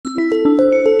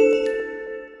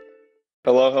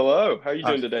Hello, hello. How are you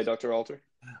Hi. doing today, Dr. Alter?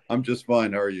 I'm just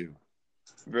fine. How are you?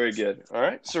 Very good. All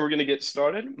right, so we're going to get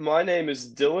started. My name is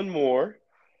Dylan Moore,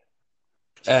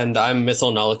 And I'm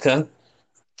Mithil Nalika.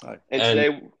 Hi. and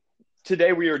And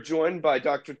today we are joined by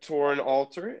Dr. Torin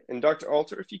Alter. And Dr.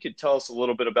 Alter, if you could tell us a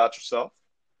little bit about yourself.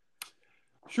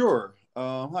 Sure.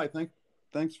 Hi.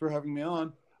 Thanks for having me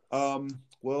on.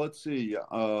 Well, let's see.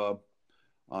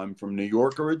 I'm from New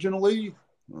York originally.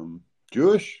 I'm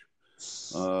Jewish.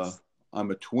 Uh, I'm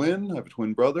a twin. I have a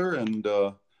twin brother, and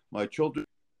my children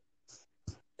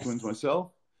twins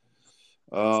myself.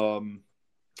 Um,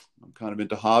 I'm kind of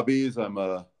into hobbies. I'm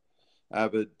a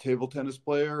avid table tennis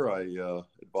player. I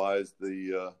advise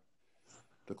the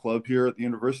club here at the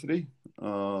university.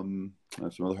 I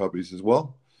have some other hobbies as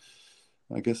well.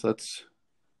 I guess that's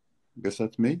I guess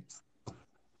that's me.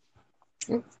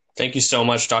 thank you so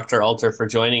much, Dr. Alter, for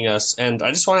joining us. And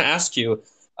I just want to ask you,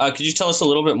 could you tell us a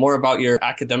little bit more about your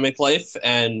academic life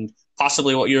and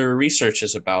possibly what your research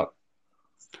is about?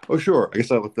 Oh, sure. I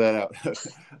guess I left that out.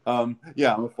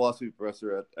 Yeah, I'm a philosophy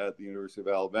professor at the University of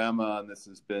Alabama, and this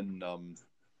has been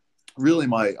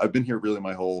I've been here really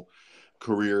my whole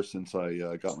career since I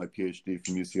got my PhD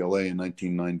from UCLA in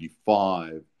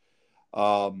 1995.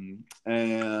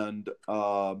 And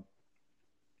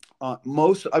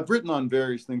most I've written on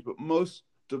various things, but most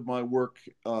of my work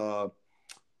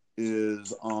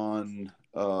is on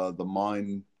the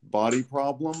mind body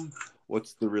problem.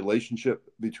 What's the relationship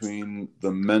between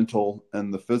the mental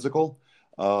and the physical,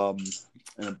 um,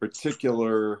 and in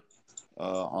particular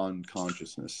on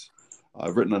consciousness.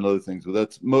 I've written on other things, but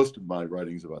that's most of my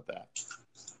writings about that.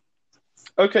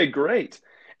 Okay, great.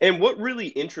 And what really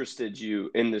interested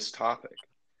you in this topic?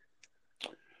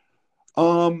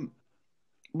 Um,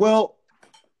 well,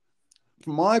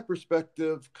 from my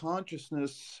perspective,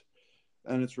 consciousness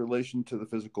and its relation to the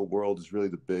physical world is really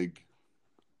the big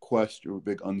question, or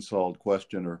big unsolved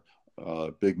question, or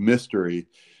big mystery.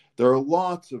 There are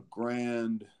lots of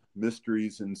grand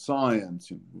mysteries in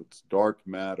science. What's dark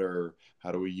matter?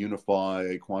 How do we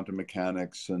unify quantum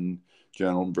mechanics and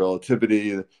general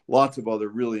relativity? Lots of other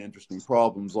really interesting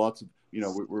problems. Lots of,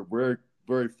 we're very,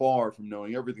 very far from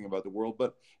knowing everything about the world.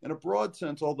 But in a broad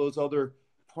sense, all those other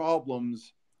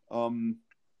problems, um,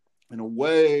 in a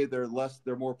way, they're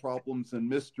more problems than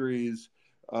mysteries.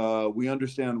 We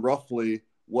understand roughly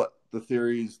what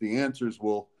the answers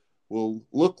will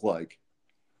look like.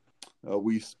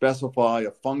 We specify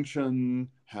a function,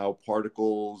 how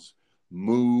particles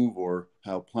move, or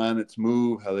how planets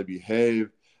move, how they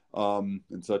behave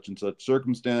in such and such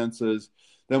circumstances.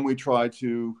 Then we try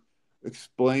to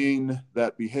explain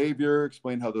that behavior,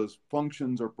 explain how those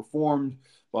functions are performed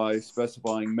by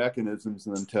specifying mechanisms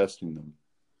and then testing them.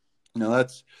 Now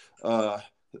uh,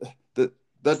 that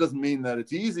that doesn't mean that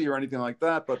it's easy or anything like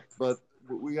that, but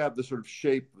we have the sort of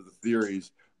shape of the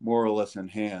theories more or less in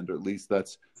hand, or at least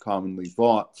that's commonly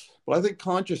thought. But I think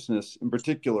consciousness, in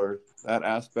particular, that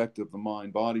aspect of the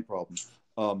mind-body problem,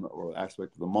 or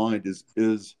aspect of the mind,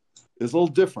 is a little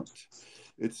different.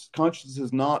 It's Consciousness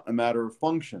is not a matter of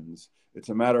functions; it's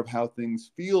a matter of how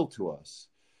things feel to us.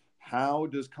 How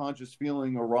does conscious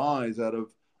feeling arise out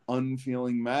of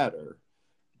unfeeling matter?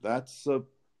 That's a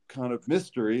kind of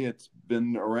mystery. It's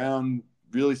been around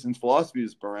really since philosophy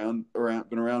has been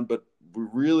around, but we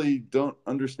really don't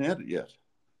understand it yet.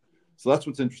 So that's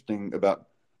what's interesting about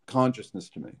consciousness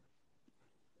to me.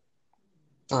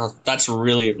 That's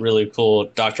really, really cool,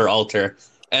 Dr. Alter.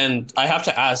 And I have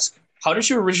to ask, how did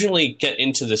you originally get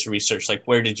into this research? Like,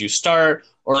 where did you start?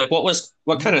 Or like,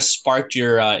 what kind of sparked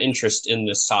your interest in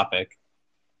this topic?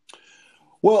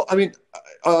 Well, I mean,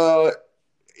 uh,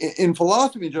 in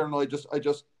philosophy in general, I just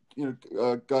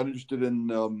got interested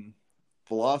in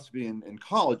philosophy in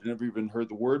college. I never even heard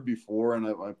the word before,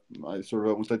 and I sort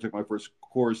of, once I took my first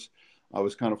course, I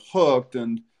was kind of hooked.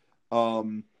 And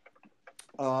um,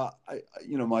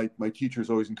 my teachers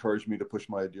always encouraged me to push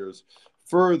my ideas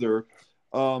further.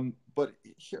 But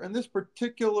here in this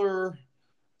particular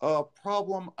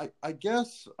problem, I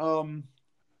guess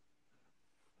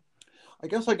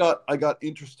I got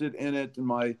interested in it in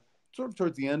my sort of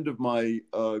towards the end of my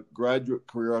graduate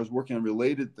career. I was working on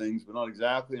related things, but not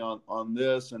exactly on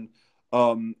this. And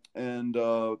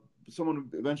someone who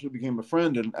eventually became a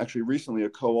friend and actually recently a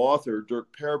co-author,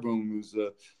 Dirk Perboom, who's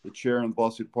the chair in the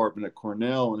philosophy department at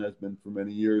Cornell and has been for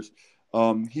many years.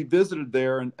 He visited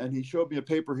there and he showed me a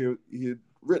paper he had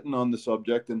written on the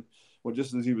subject. And well,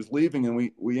 just as he was leaving,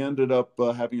 and we ended up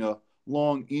having a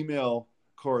long email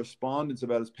correspondence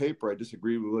about his paper. I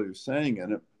disagreed with what he was saying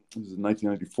in it. This was in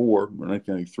 1994 or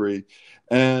 1993,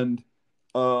 and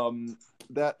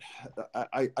that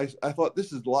I thought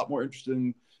this is a lot more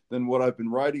interesting than what I've been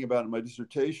writing about in my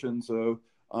dissertation. So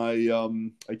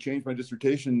I changed my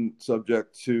dissertation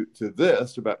subject to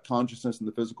this about consciousness in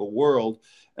the physical world,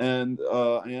 and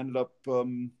I ended up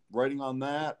writing on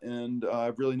that, and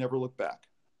I've really never looked back.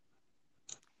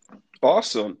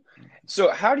 Awesome. So,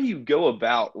 how do you go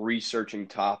about researching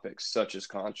topics such as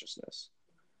consciousness?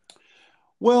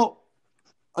 Well,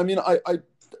 I mean,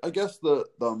 I guess the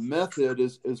method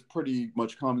is pretty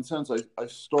much common sense. I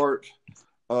start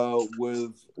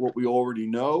with what we already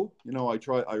know.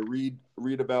 I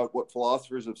read about what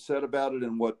philosophers have said about it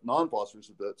and what non-philosophers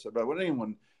have said about it, what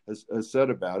anyone has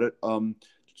said about it.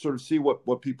 Sort of see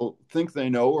what people think they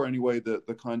know, or anyway, the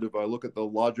kind of I look at the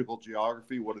logical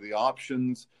geography. What are the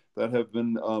options that have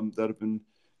been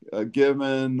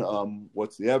given?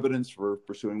 What's the evidence for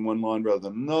pursuing one line rather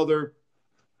than another?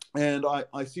 And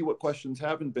I see what questions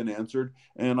haven't been answered,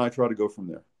 and I try to go from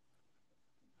there.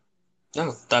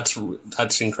 Oh,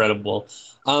 that's incredible.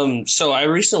 So I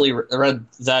recently read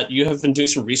that you have been doing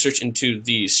some research into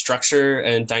the structure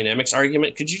and dynamics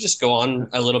argument. Could you just go on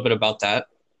a little bit about that?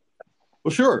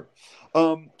 Well, sure.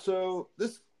 So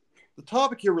the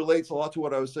topic here relates a lot to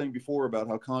what I was saying before about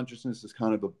how consciousness is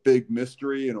kind of a big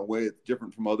mystery. In a way, it's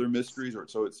different from other mysteries, or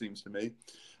so it seems to me.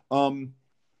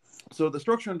 So the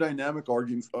structure and dynamics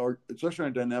argument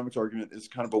is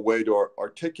kind of a way to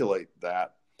articulate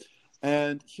that.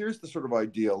 And here's the sort of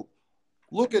idea.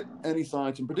 Look at any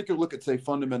science, in particular, look at, say,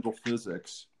 fundamental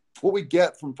physics. What we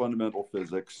get from fundamental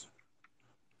physics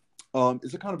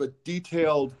is a kind of a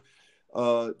detailed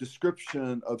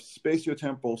description of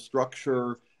spatiotemporal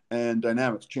structure and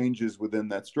dynamics, changes within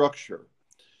that structure.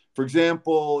 For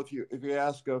example, if you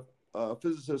ask a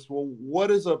physicist, well, what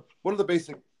are the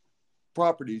basic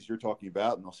properties you're talking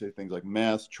about? And they'll say things like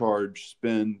mass, charge,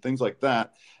 spin, things like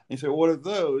that. And you say, well, what are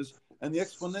those? And the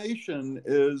explanation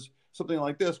is something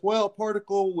like this. Well,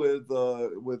 particle with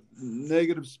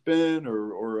negative spin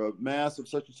or a mass of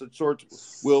such and such sort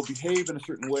will behave in a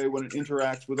certain way when it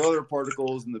interacts with other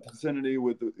particles in the vicinity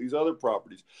with these other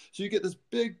properties. So you get this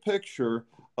big picture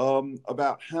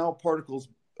about how particles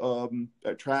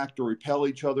attract or repel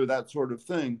each other, that sort of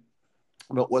thing,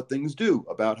 about what things do,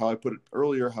 about how I put it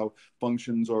earlier, how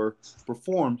functions are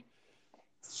performed.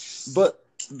 But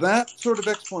that sort of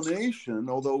explanation,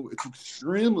 although it's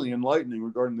extremely enlightening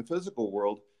regarding the physical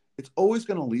world, it's always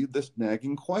going to leave this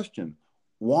nagging question.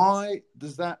 Why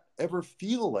does that ever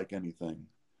feel like anything?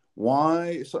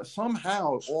 Why? So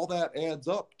somehow all that adds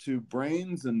up to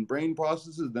brains and brain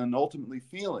processes, then ultimately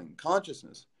feeling,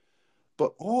 consciousness.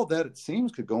 But all that, it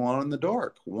seems, could go on in the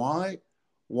dark. Why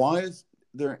is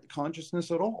there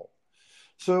consciousness at all?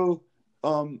 So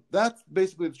that's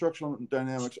basically the structural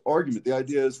dynamics argument. The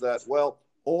idea is that, well,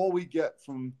 all we get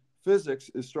from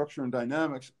physics is structure and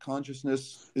dynamics.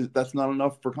 Consciousness, that's not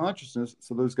enough for consciousness,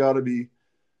 so there's got to be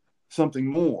something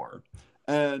more.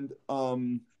 And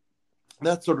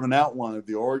that's sort of an outline of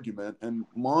the argument. And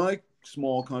my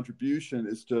small contribution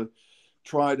is to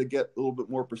try to get a little bit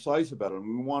more precise about it.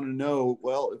 And we want to know,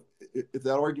 well, if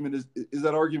that argument is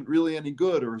that argument really any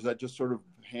good, or is that just sort of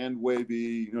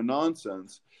hand-wavy,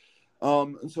 nonsense?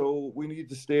 And so we need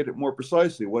to state it more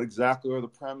precisely. What exactly are the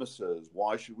premises?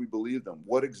 Why should we believe them?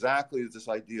 What exactly is this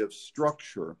idea of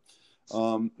structure?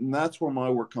 And that's where my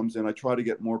work comes in. I try to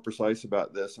get more precise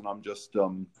about this, and I'm just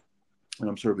and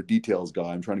I'm sort of a details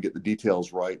guy. I'm trying to get the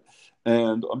details right,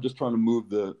 and I'm just trying to move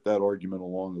that argument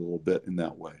along a little bit in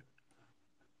that way.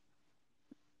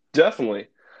 Definitely.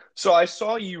 So I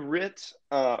saw you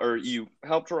you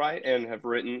helped write and have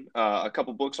written a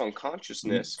couple books on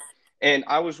consciousness. Mm-hmm. And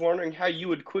I was wondering how you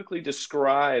would quickly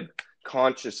describe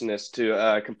consciousness to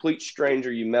a complete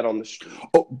stranger you met on the street.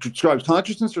 Oh, describe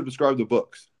consciousness or describe the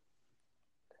books?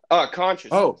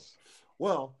 Consciousness. Oh,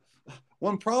 well,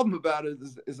 one problem about it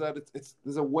is that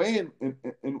there's a way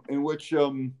in which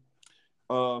there's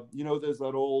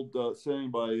that old saying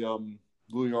by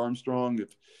Louis Armstrong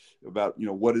about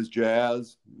what is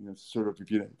jazz. Sort of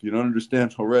if you don't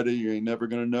understand already, you ain't never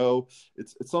going to know.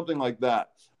 It's something like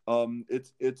that.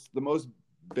 It's the most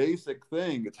basic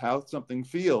thing. It's how something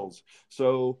feels.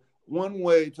 So one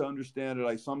way to understand it,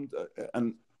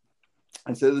 and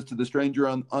I say this to the stranger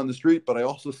on the street, but I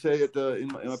also say it in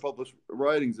my published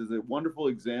writings, is a wonderful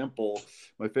example,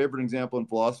 my favorite example in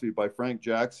philosophy, by Frank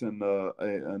Jackson,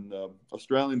 an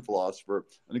Australian philosopher,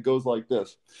 and it goes like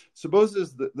this. Suppose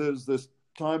there's this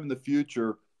time in the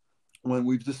future when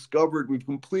we've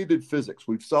completed physics,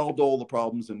 we've solved all the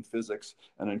problems in physics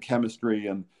and in chemistry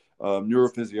and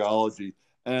neurophysiology,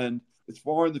 and it's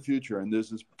far in the future, and there's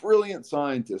this brilliant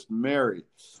scientist, Mary,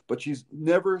 but she's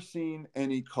never seen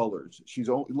any colors. She's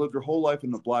lived her whole life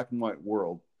in the black and white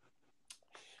world.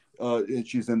 And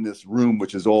she's in this room,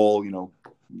 which is all,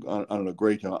 I don't know,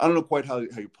 great. I don't know quite how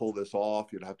you pull this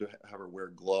off. You'd have to have her wear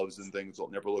gloves and things. I'll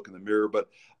never look in the mirror. But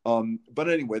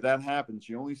anyway, that happens.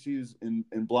 She only sees in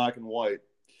black and white.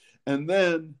 And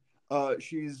then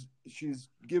she's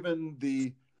given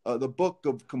the book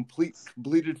of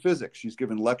completed physics. She's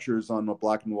given lectures on a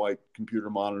black and white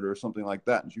computer monitor or something like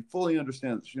that. And she fully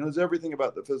understands. She knows everything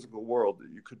about the physical world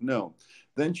that you could know.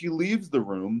 Then she leaves the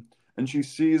room and she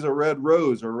sees a red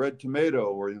rose or a red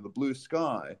tomato or the blue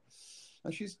sky.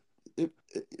 And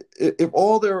if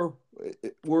all there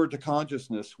were to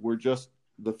consciousness were just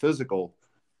the physical,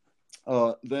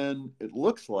 then it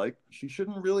looks like she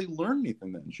shouldn't really learn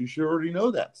anything then. She should already know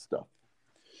that stuff.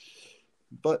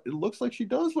 But it looks like she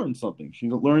does learn something. She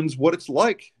learns what it's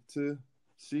like to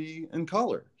see in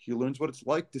color. She learns what it's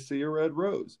like to see a red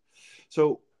rose.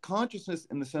 So consciousness,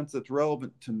 in the sense that's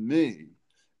relevant to me,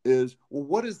 is, well,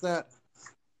 what is that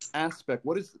aspect?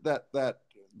 What is that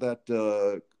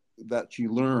she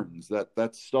learns?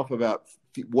 That stuff about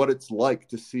what it's like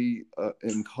to see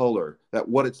in color. That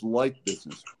what it's like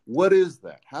business. What is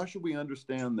that? How should we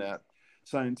understand that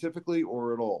scientifically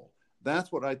or at all?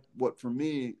 That's what for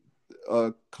me.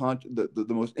 The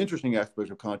most interesting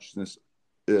aspect of consciousness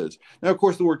is. Now, of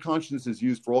course, the word consciousness is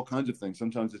used for all kinds of things.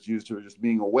 Sometimes it's used for just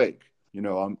being awake.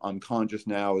 I'm conscious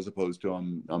now, as opposed to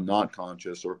I'm not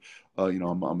conscious, or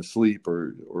I'm asleep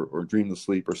or dreamless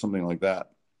sleep or something like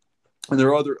that. And there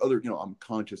are other I'm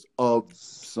conscious of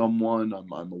someone.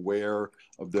 I'm aware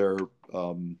of their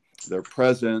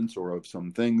presence or of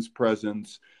some things'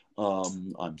 presence.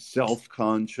 I'm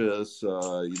self-conscious.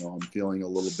 I'm feeling a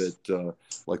little bit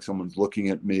like someone's looking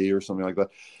at me or something like that.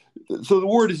 So the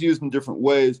word is used in different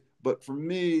ways. But for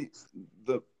me,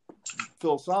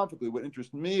 philosophically, what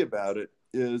interests me about it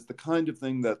is the kind of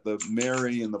thing that the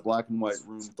Mary and the black and white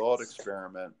room thought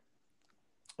experiment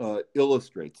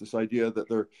illustrates. This idea that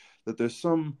there's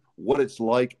some what it's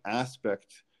like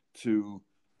aspect to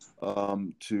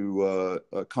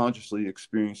consciously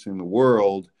experiencing the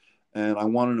world. And I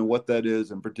want to know what that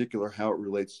is, in particular, how it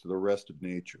relates to the rest of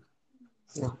nature.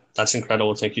 Yeah, that's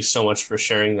incredible. Thank you so much for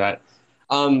sharing that.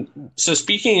 So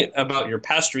speaking about your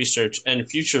past research and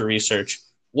future research,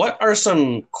 what are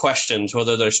some questions,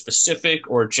 whether they're specific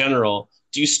or general,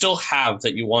 do you still have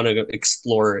that you want to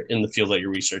explore in the field that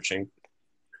you're researching?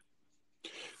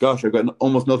 Gosh, I've got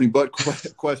almost nothing but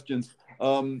questions.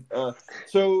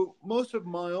 So most of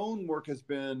my own work has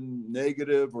been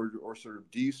negative or sort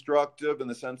of destructive, in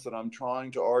the sense that I'm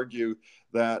trying to argue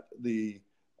that the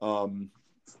sort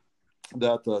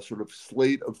of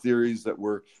slate of theories that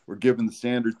were given, the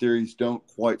standard theories, don't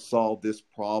quite solve this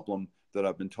problem that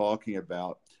I've been talking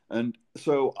about. And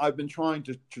so I've been trying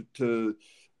to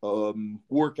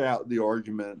work out the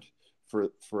argument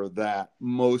for that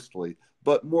mostly.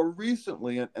 But more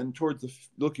recently, and towards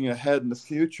looking ahead in the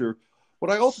future, what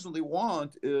I ultimately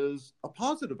want is a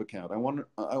positive account. I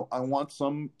want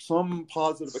some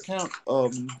positive account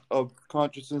of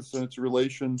consciousness and its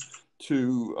relation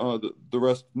to the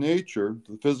rest of nature,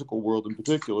 the physical world in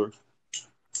particular,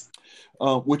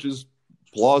 which is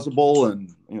plausible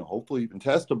and hopefully even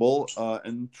testable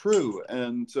and true.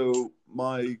 And so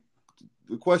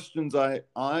the questions I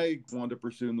want to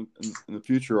pursue in the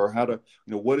future are how to,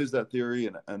 what is that theory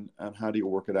and how do you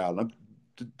work it out? And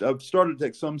I've started to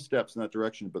take some steps in that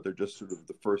direction, but they're just sort of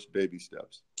the first baby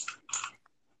steps.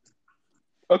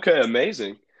 Okay,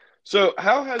 amazing. So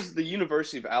how has the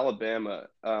University of Alabama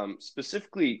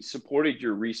specifically supported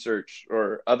your research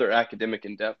or other academic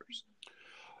endeavors?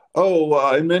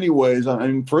 Oh, in many ways. I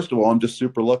mean, first of all, I'm just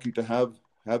super lucky to have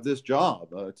this job.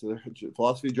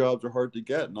 Philosophy jobs are hard to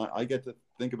get, and I get to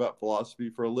think about philosophy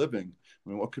for a living. I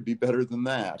mean, what could be better than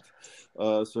that?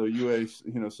 So UA,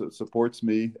 supports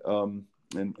me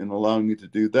in allowing me to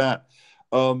do that.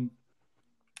 And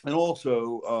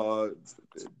also,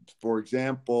 for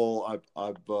example,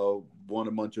 I've won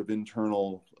a bunch of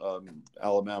internal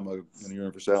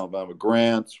University of Alabama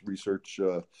grants, research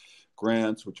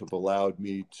grants, which have allowed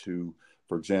me to,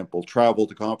 for example, travel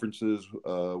to conferences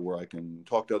where I can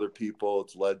talk to other people.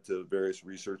 It's led to various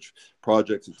research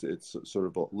projects. It's sort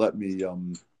of let me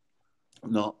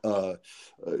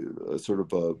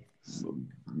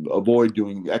avoid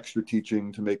doing extra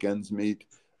teaching to make ends meet.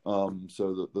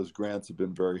 So those grants have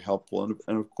been very helpful,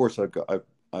 and of course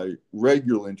I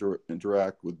regularly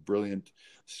interact with brilliant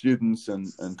students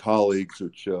and colleagues,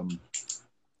 which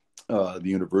the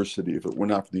university, if it were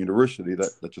not for the university,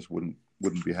 that just wouldn't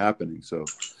wouldn't be happening. So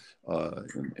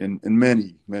in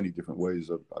many different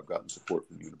ways, I've gotten support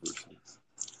from the university.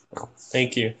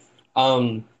 Thank you.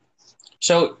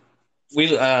 So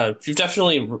you've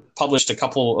definitely published a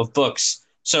couple of books.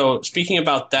 So speaking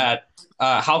about that,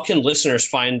 how can listeners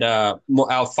find out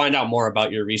more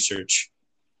about your research?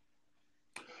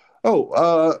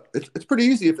 It's pretty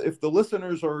easy. If the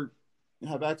listeners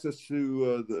have access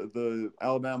to the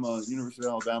University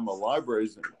of Alabama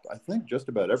libraries, I think just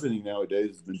about everything nowadays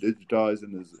has been digitized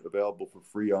and is available for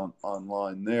free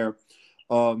online there.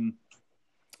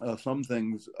 Some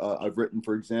things I've written,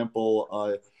 for example,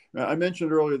 I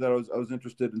mentioned earlier that I was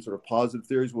interested in sort of positive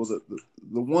theories. Well,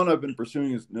 the one I've been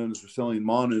pursuing is known as Russellian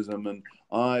monism, and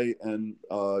I and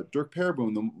Dirk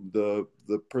Pereboom, the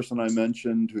person I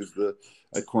mentioned, who's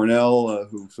at Cornell,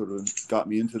 who sort of got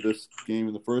me into this game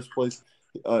in the first place,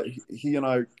 he and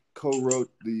I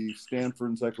co-wrote the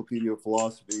Stanford Encyclopedia of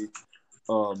Philosophy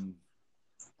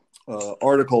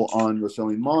article on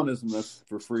Russellian monism. That's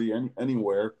for free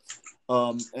anywhere.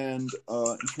 And in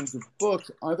terms of books,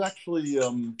 I've actually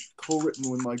co-written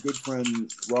with my good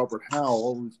friend Robert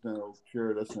Howell, who's now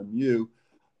chair at SMU,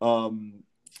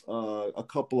 a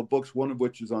couple of books, one of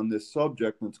which is on this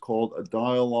subject, and it's called A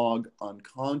Dialogue on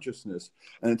Consciousness,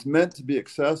 and it's meant to be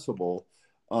accessible.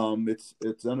 It's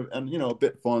a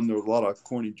bit fun. There's a lot of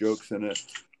corny jokes in it.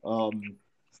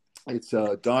 It's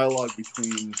a dialogue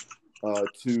between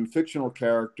two fictional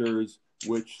characters,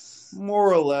 which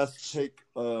more or less take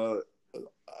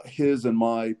his and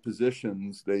my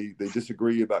positions. They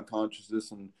disagree about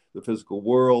consciousness and the physical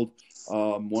world.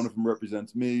 One of them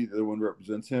represents me, the other one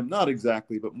represents him. Not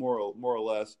exactly, but more or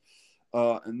less.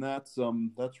 And that's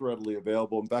readily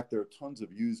available. In fact, there are tons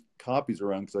of used copies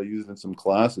around because I use it in some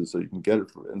classes, so you can get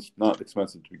it and it's not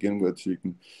expensive to begin with. So you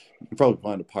can probably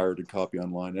find a pirated copy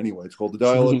online anyway. It's called The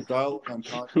Dialogue on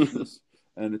Consciousness,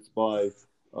 and it's by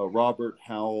Robert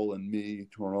Howell and me,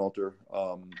 Torn Alter.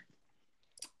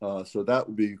 So that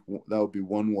would be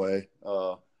one way.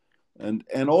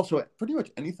 And also pretty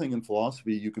much anything in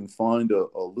philosophy you can find a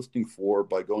listing for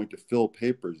by going to Phil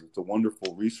Papers. It's a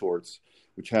wonderful resource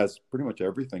which has pretty much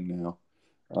everything now.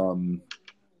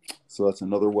 So that's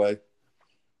another way.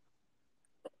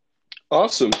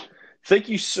 Awesome. Thank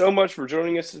you so much for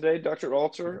joining us today, Dr.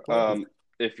 Alter.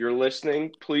 If you're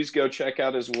listening, please go check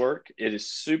out his work. It is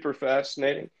super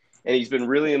fascinating, and he's been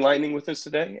really enlightening with us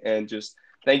today. And just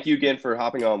thank you again for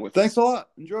hopping on with us. Thanks a lot.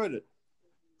 Enjoyed it.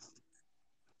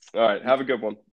 All right. Have a good one.